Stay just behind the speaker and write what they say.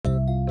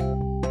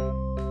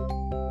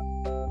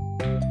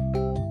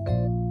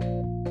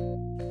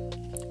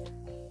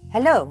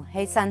Hello,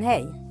 hejsan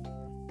hej.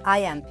 I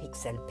am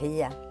Pixel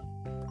Pia.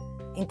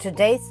 In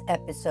today's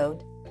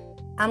episode,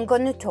 I'm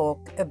going to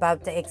talk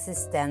about the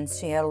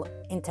existential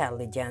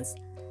intelligence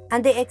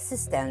and the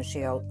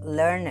existential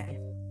learner.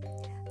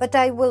 But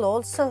I will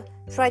also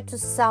try to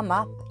sum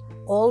up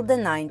all the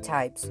 9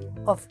 types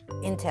of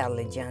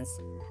intelligence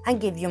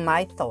and give you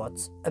my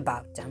thoughts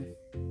about them.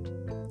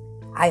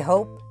 I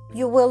hope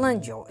you will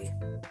enjoy.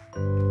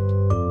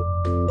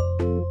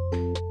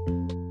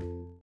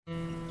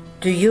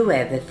 Do you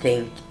ever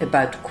think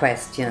about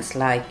questions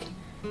like,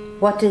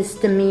 what is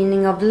the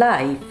meaning of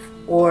life?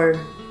 Or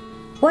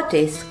what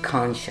is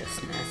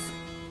consciousness?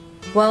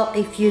 Well,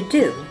 if you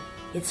do,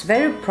 it's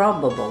very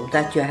probable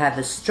that you have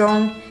a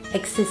strong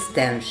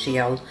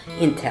existential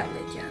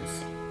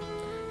intelligence.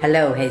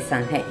 Hello,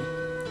 hejsan hej.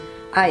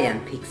 I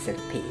am Pixel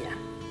Pia.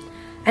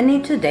 And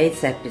in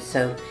today's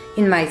episode,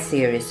 in my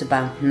series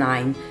about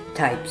 9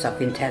 types of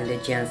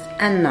intelligence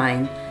and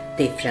 9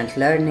 different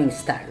learning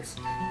styles,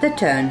 the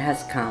turn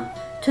has come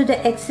to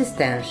the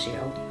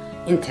existential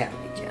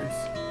intelligence.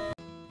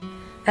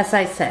 As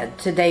I said,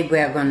 today we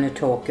are going to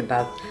talk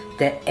about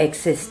the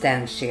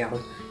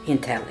existential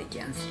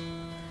intelligence.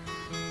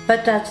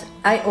 But as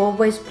I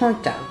always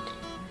point out,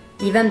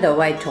 even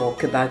though I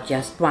talk about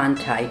just one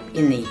type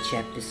in each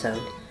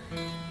episode,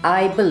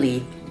 I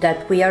believe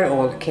that we are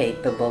all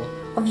capable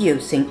of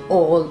using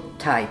all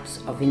types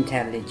of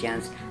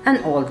intelligence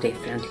and all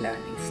different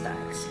learning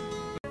styles.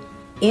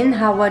 In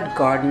Howard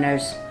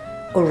Gardner's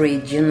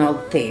original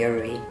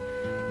theory,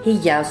 he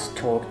just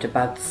talked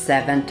about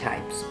 7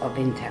 types of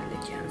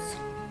intelligence.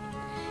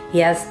 He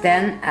has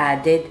then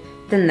added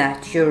the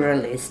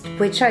naturalist,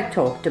 which I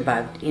talked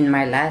about in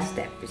my last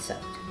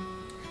episode.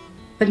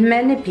 But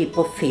many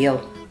people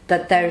feel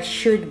that there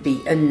should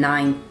be a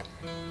 9th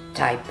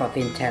type of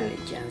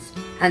intelligence,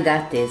 and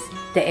that is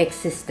the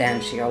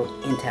existential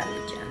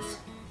intelligence.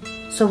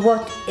 So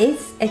what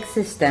is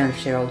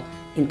existential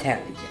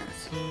intelligence?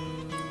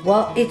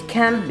 Well, it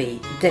can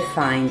be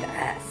defined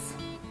as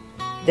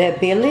the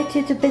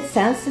ability to be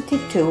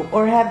sensitive to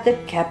or have the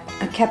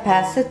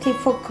capacity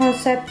for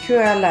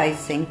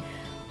conceptualizing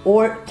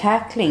or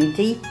tackling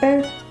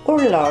deeper or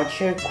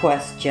larger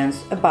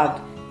questions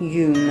about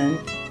human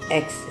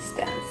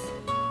existence.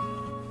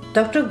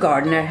 Dr.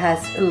 Gardner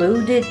has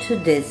alluded to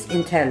this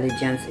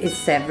intelligence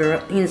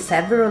in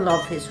several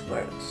of his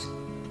works,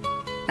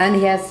 and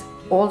he has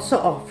also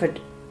offered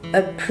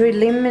a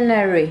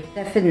preliminary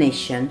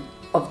definition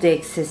of the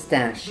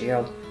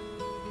existential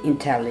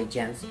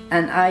intelligence,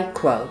 and I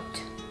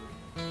quote,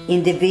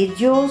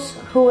 "Individuals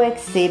who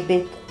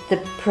exhibit the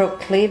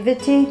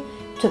proclivity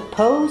to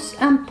pose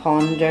and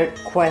ponder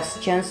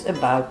questions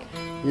about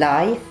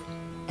life,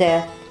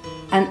 death,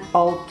 and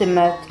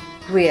ultimate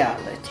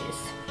realities."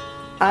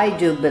 I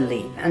do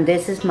believe, and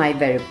this is my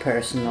very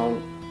personal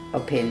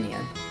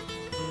opinion,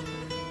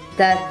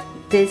 that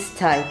this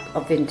type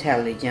of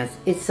intelligence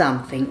is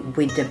something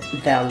we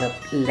develop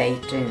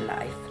later in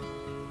life.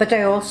 But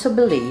I also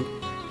believe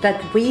that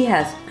we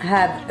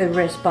have a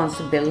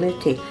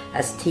responsibility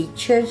as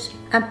teachers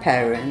and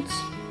parents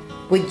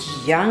with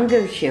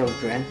younger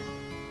children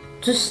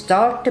to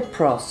start the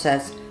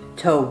process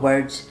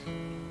towards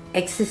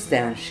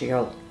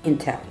existential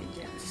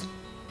intelligence.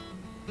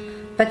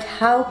 But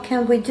how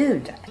can we do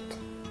that?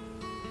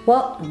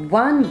 Well,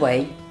 one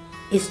way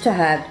is to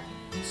have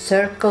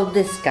circle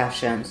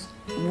discussions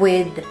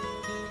with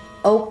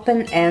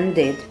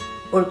open-ended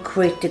or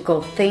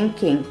critical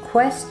thinking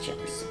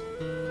questions.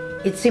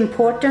 It's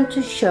important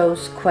to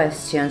choose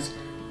questions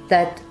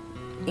that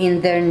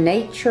in their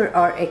nature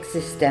are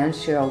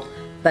existential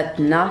but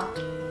not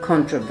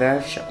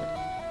controversial.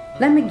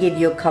 Let me give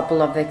you a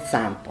couple of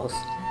examples,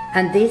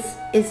 and this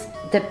is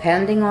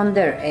depending on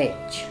their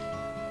age.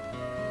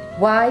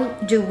 Why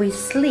do we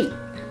sleep?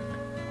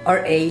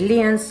 Are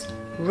aliens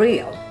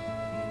real?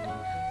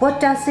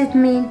 What does it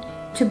mean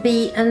to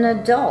be an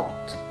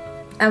adult?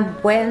 And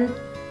when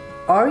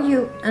are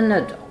you an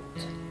adult?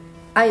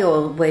 I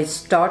always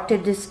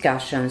started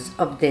discussions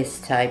of this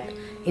type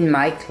in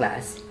my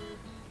class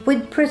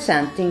with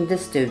presenting the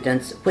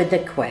students with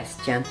a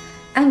question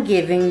and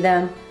giving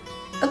them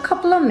a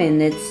couple of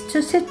minutes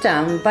to sit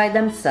down by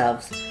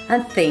themselves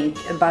and think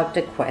about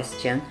the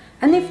question,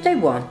 and if they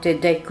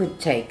wanted, they could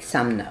take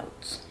some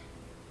notes.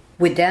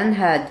 We then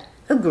had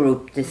a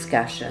group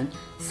discussion,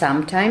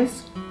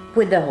 sometimes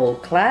with the whole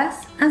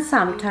class and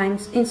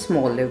sometimes in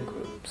smaller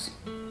groups.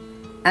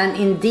 And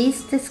in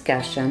these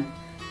discussions,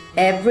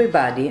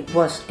 everybody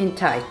was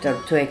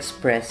entitled to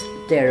express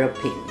their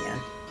opinion.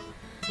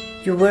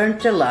 You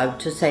weren't allowed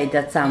to say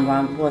that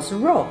someone was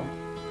wrong.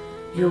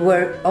 You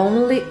were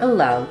only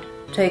allowed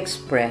to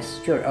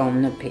express your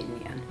own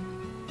opinion.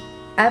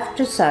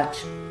 After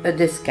such a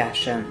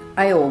discussion,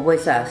 I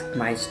always asked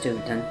my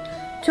students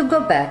to go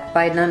back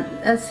by them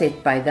and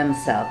sit by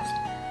themselves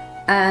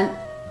and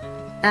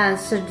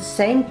answer the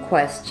same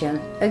question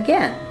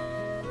again.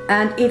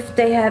 And if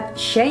they have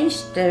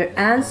changed their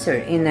answer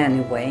in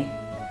any way,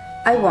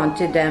 I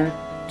wanted them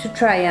to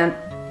try and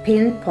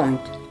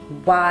pinpoint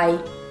why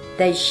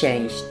they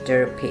changed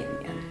their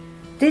opinion.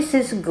 This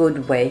is a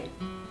good way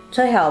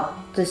to help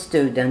the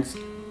students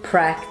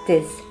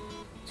practice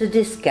to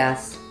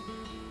discuss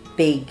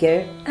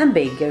bigger and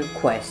bigger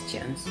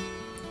questions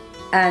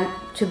and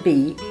to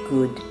be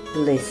good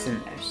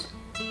listeners.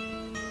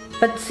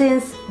 But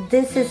since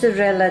this is a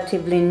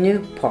relatively new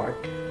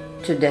part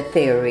to the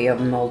theory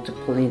of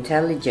multiple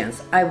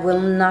intelligence, I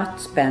will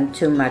not spend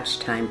too much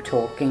time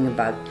talking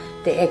about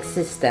the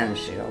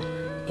existential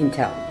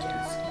intelligence.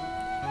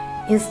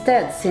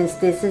 Instead, since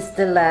this is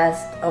the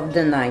last of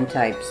the 9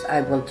 types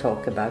I will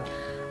talk about,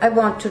 I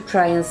want to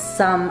try and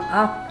sum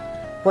up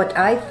what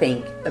I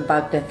think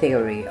about the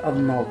theory of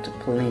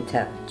multiple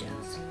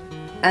intelligence.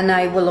 And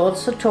I will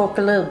also talk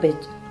a little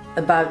bit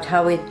about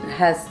how it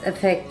has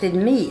affected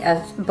me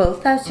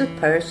both as a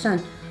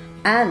person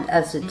and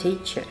as a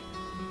teacher.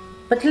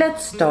 But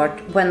let's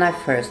start when I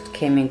first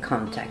came in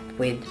contact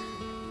with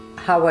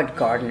Howard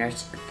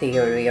Gardner's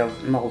theory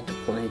of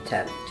multiple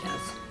intelligence.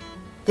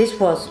 This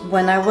was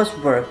when I was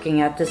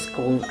working at the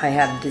school I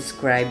have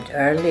described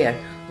earlier,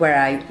 where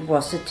I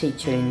was a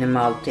teacher in a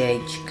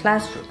multi-age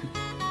classroom.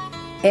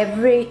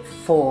 Every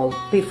fall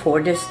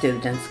before the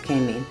students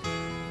came in,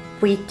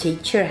 we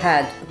teacher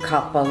had a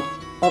couple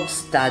of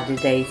study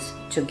days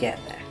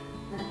together.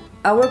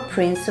 Our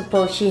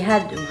principal, she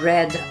had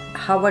read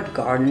Howard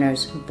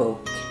Gardner's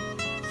book,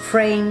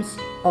 Frames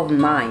of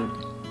Mind,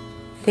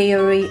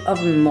 Theory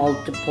of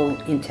Multiple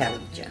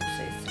Intelligences,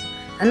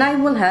 and I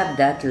will have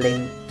that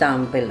link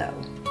down below.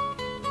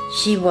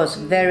 She was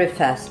very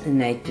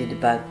fascinated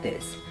about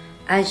this,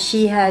 and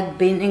she had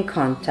been in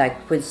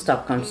contact with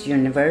Stockholm's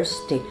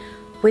University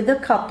with a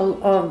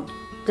couple of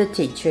the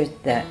teachers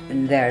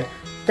there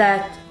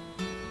that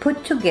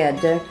put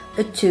together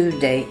a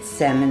 2-day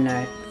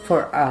seminar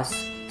for us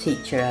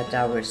teachers at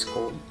our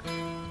school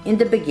in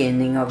the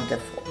beginning of the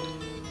fall.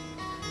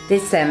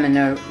 This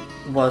seminar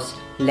was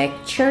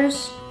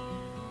lectures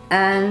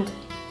and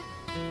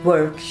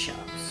workshops.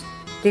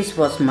 This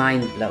was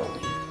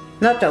mind-blowing,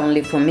 not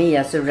only for me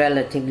as a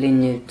relatively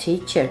new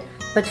teacher,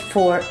 but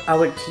for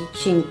our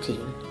teaching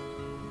team.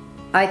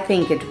 I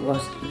think it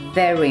was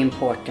very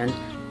important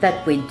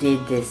that we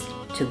did this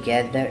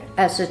together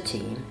as a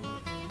team,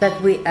 that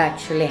we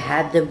actually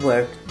had the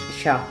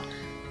workshop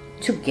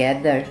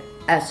together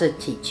as a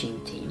teaching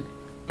team.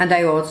 And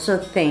I also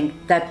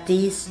think that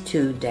these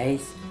 2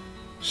 days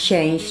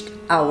changed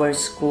our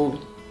school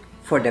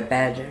for the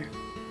better.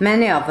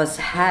 Many of us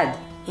had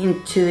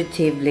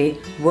intuitively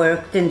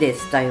worked in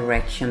this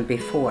direction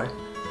before,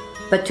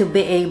 but to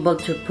be able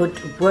to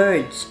put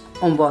words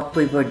on what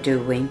we were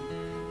doing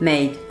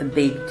made a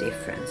big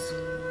difference.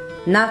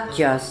 Not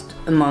just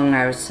among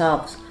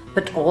ourselves,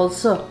 but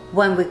also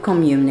when we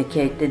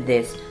communicated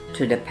this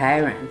to the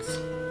parents.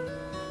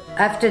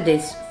 After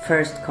this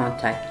first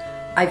contact,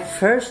 I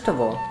first of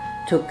all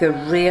took a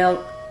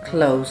real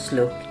close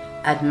look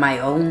at my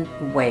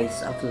own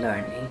ways of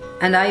learning,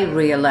 and I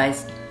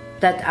realized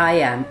that I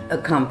am a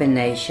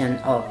combination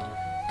of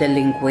the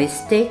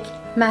linguistic,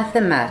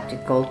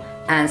 mathematical,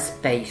 and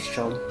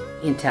spatial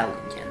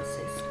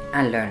intelligences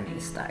and learning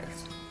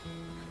styles.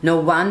 No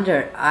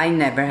wonder I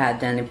never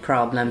had any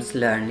problems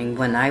learning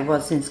when I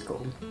was in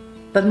school.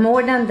 But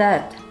more than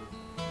that,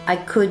 I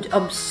could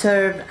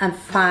observe and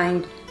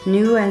find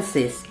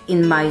nuances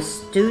in my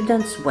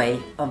students'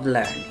 way of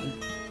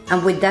learning.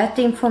 And with that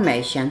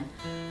information,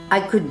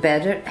 I could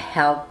better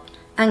help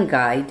and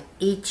guide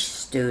each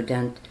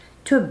student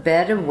to a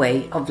better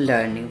way of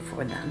learning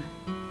for them.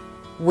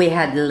 We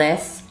had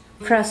less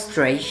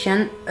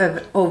frustration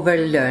over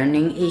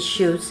learning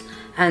issues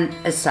and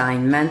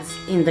assignments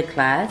in the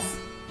class,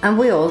 and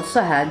we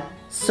also had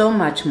so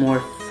much more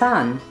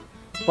fun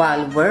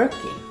while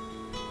working.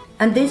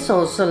 And this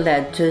also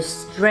led to a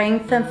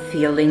strengthened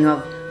feeling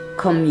of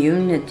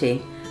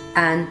community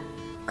and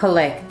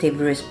collective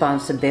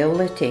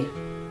responsibility,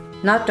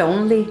 not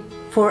only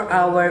for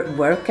our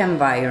work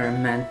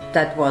environment,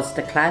 that was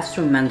the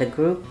classroom and the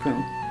group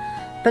room,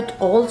 but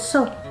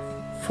also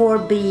for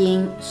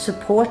being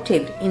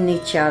supportive in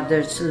each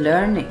other's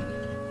learning.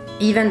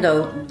 Even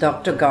though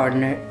Dr.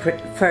 Gardner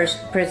first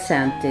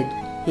presented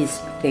his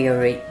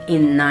theory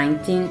in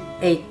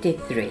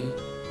 1983,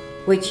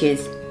 which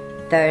is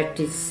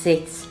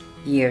 36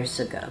 years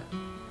ago,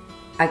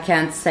 I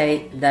can't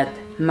say that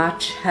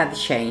much have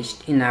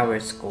changed in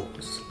our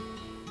schools.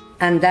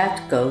 And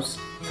that goes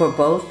for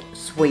both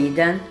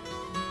Sweden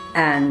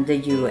and the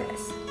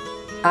US.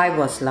 I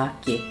was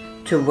lucky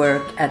to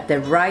work at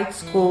the right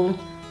school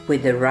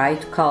with the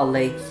right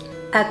colleagues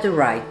at the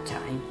right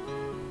time.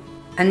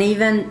 And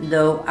even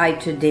though I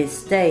to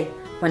this day,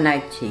 when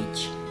I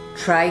teach,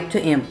 try to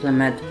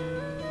implement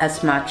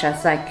as much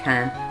as I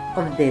can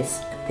of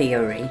this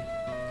theory,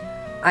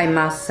 I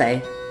must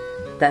say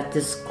that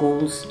the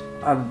schools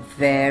are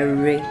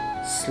very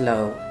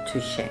slow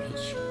to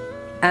change.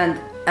 And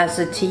as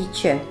a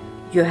teacher,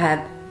 you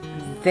have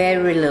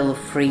very little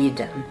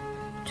freedom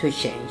to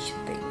change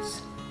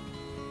things.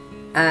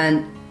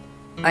 And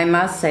I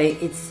must say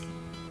it's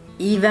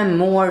even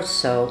more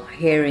so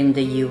here in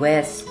the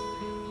US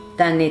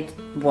than it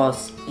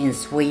was in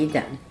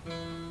Sweden.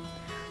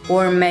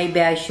 Or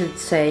maybe I should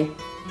say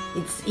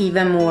it's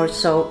even more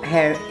so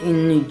here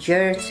in New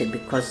Jersey,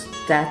 because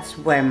that's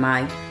where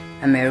my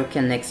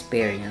American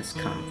experience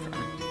comes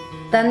from,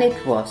 than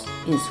it was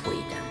in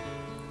Sweden.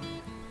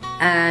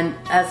 And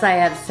as I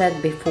have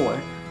said before,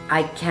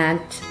 I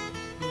can't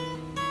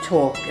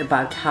talk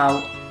about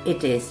how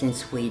it is in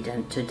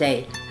Sweden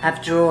today.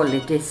 After all,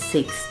 it is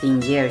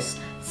 16 years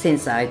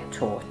since I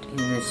taught in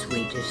a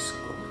Swedish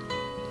school.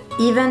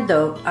 Even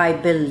though I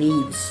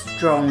believe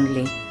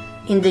strongly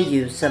in the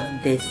use of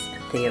this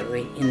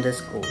theory in the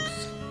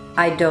schools,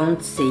 I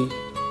don't see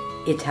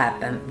it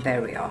happen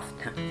very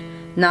often,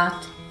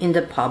 not in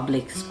the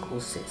public school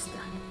system.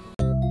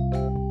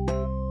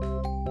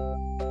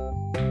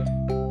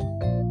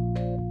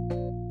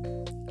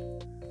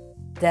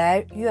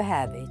 There you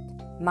have it,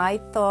 my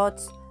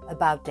thoughts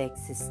about the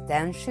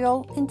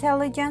existential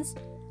intelligence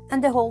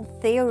and the whole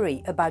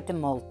theory about the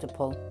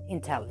multiple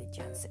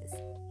intelligences.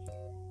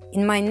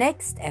 In my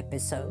next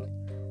episode,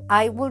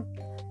 I will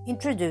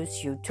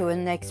introduce you to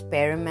an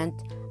experiment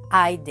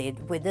I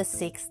did with a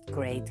 6th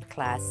grade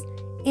class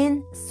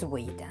in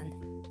Sweden,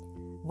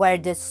 where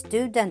the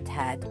student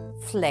had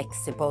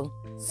flexible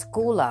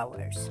school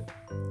hours.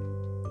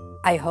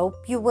 I hope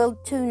you will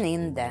tune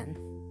in then.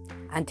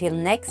 Until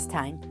next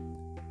time,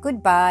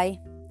 goodbye,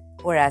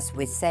 or as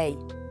we say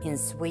in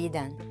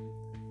Sweden,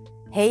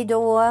 hej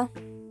då!